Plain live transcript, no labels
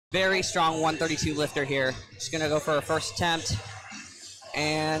Very strong 132 lifter here. She's gonna go for her first attempt.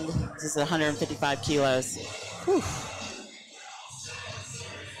 And this is 155 kilos. Whew.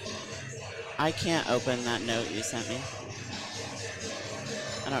 I can't open that note you sent me.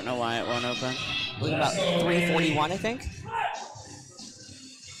 I don't know why it won't open. We're about 341, I think.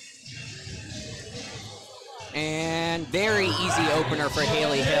 And very easy opener for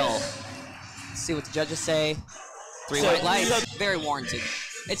Haley Hill. Let's see what the judges say. 3 white lights, very warranted.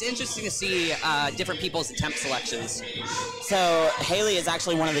 It's interesting to see different people's attempt selections. So Haley is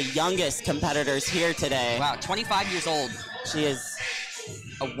actually one of the youngest competitors here today. Wow, 25 years old. She is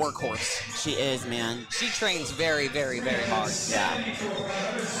a workhorse. She is, man. She trains very, very, very hard. Yeah.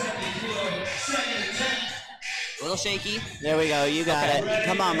 A little shaky. There we go. You got it.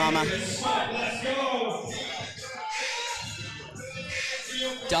 Come on, mama.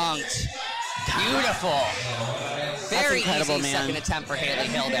 Dunked. Beautiful. Very incredible, easy man. Second attempt for Haley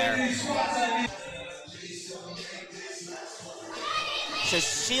Hill there. So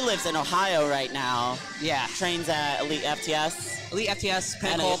she lives in Ohio right now. Yeah. Trains at Elite FTS. Elite FTS,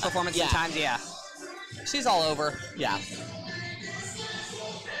 Pinnacle Performance yeah. Times, yeah. She's all over. Yeah.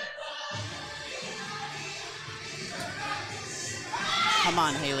 Come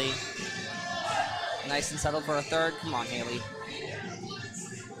on, Haley. Nice and settled for a third. Come on, Haley.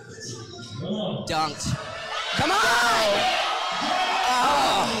 Dunked. Come on!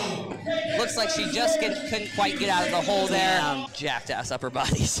 Oh! Looks like she just couldn't quite get out of the hole there. Jacked ass upper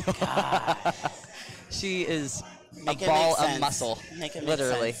body. So she is a ball of muscle,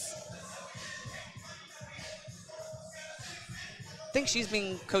 literally. I think she's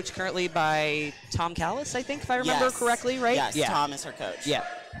being coached currently by Tom Callis, I think, if I remember correctly, right? Yes, yeah. Tom is her coach. Yeah.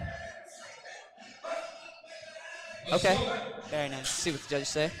 Okay. Very nice. Let's see what the judges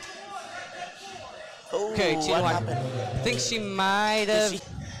say. Ooh, okay, 2-1. I think she might have.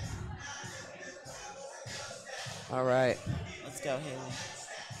 All right. Let's go, Haley.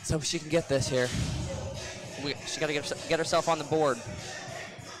 Let's hope she can get this here. She got to get herself on the board.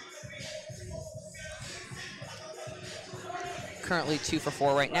 Currently 2 for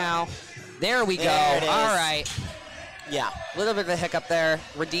 4 right now. There we go. All right. Yeah. A little bit of a hiccup there.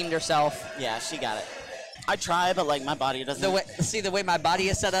 Redeemed herself. Yeah, she got it. I try, but like my body doesn't. See the way my body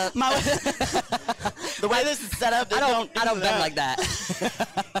is set up. The way this is set up, I don't bend like that.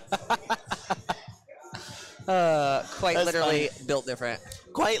 Quite That's literally funny. built different.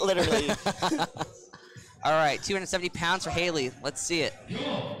 Quite literally. All right, 270 pounds for Haley. Let's see it.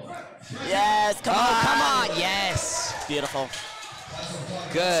 Yes, come on. Come on, yes. Beautiful.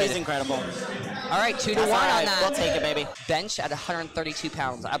 Good. She's incredible. All right, 2-1 on that. We'll take it, baby. Bench at 132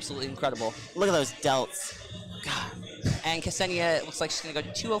 pounds. Absolutely incredible. Look at those delts. God. And Ksenia, it looks like she's going to go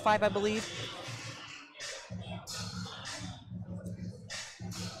to 205, I believe.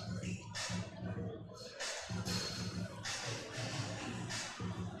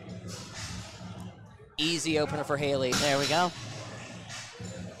 Easy opener for Haley. There we go.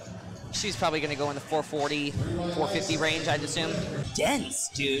 She's probably going to go in the 440, 450 range, I'd assume. Dense,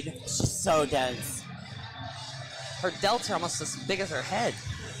 dude. She's so dense. Her delts are almost as big as her head.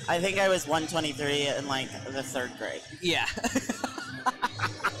 I think I was 123 in like the 3rd grade. Yeah.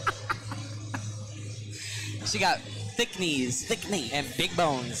 She got thick knees. Thick knee. And big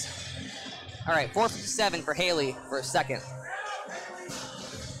bones. All right, 457 for Haley for a second.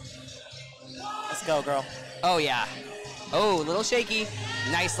 Let's go, girl. Oh, yeah. Oh, a little shaky.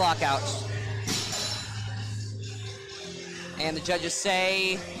 Nice lockout. And the judges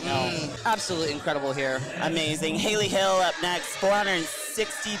say, absolutely incredible here. Amazing. Haley Hill up next,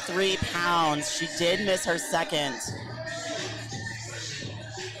 463 pounds. She did miss her second.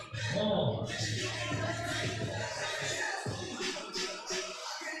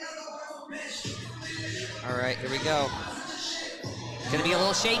 All right, here we go. Gonna be a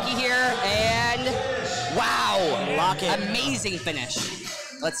little shaky here, and wow! Lock it. Amazing finish.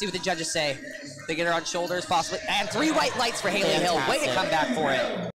 Let's see what the judges say. They get her on shoulders, possibly. And 3 white lights for Haley Hill. Way to come back for it.